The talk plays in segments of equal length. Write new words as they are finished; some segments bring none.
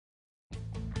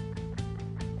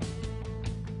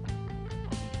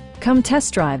Come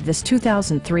test drive this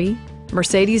 2003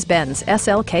 Mercedes-Benz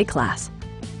SLK-Class.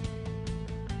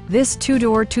 This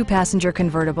two-door, two-passenger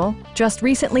convertible just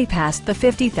recently passed the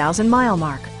 50,000-mile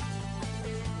mark.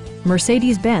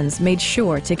 Mercedes-Benz made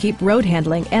sure to keep road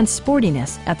handling and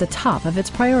sportiness at the top of its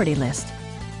priority list.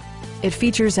 It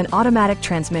features an automatic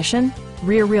transmission,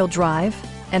 rear-wheel drive,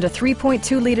 and a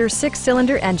 3.2-liter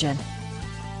six-cylinder engine.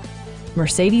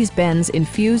 Mercedes-Benz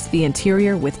infused the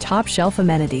interior with top-shelf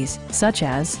amenities such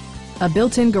as a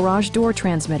built-in garage door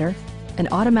transmitter, an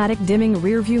automatic dimming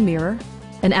rear-view mirror,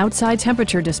 an outside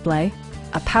temperature display,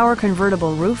 a power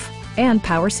convertible roof, and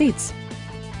power seats.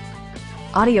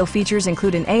 Audio features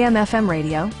include an AM/FM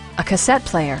radio, a cassette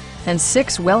player, and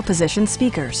 6 well-positioned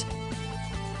speakers.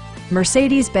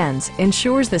 Mercedes-Benz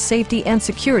ensures the safety and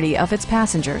security of its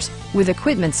passengers with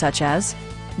equipment such as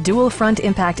dual front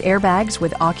impact airbags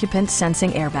with occupant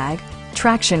sensing airbag,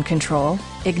 traction control,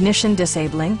 ignition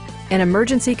disabling, an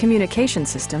emergency communication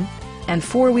system, and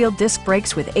 4-wheel disc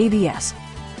brakes with ABS.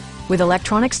 With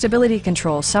electronic stability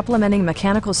control supplementing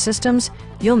mechanical systems,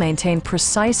 you'll maintain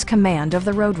precise command of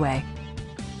the roadway.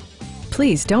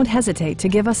 Please don't hesitate to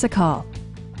give us a call.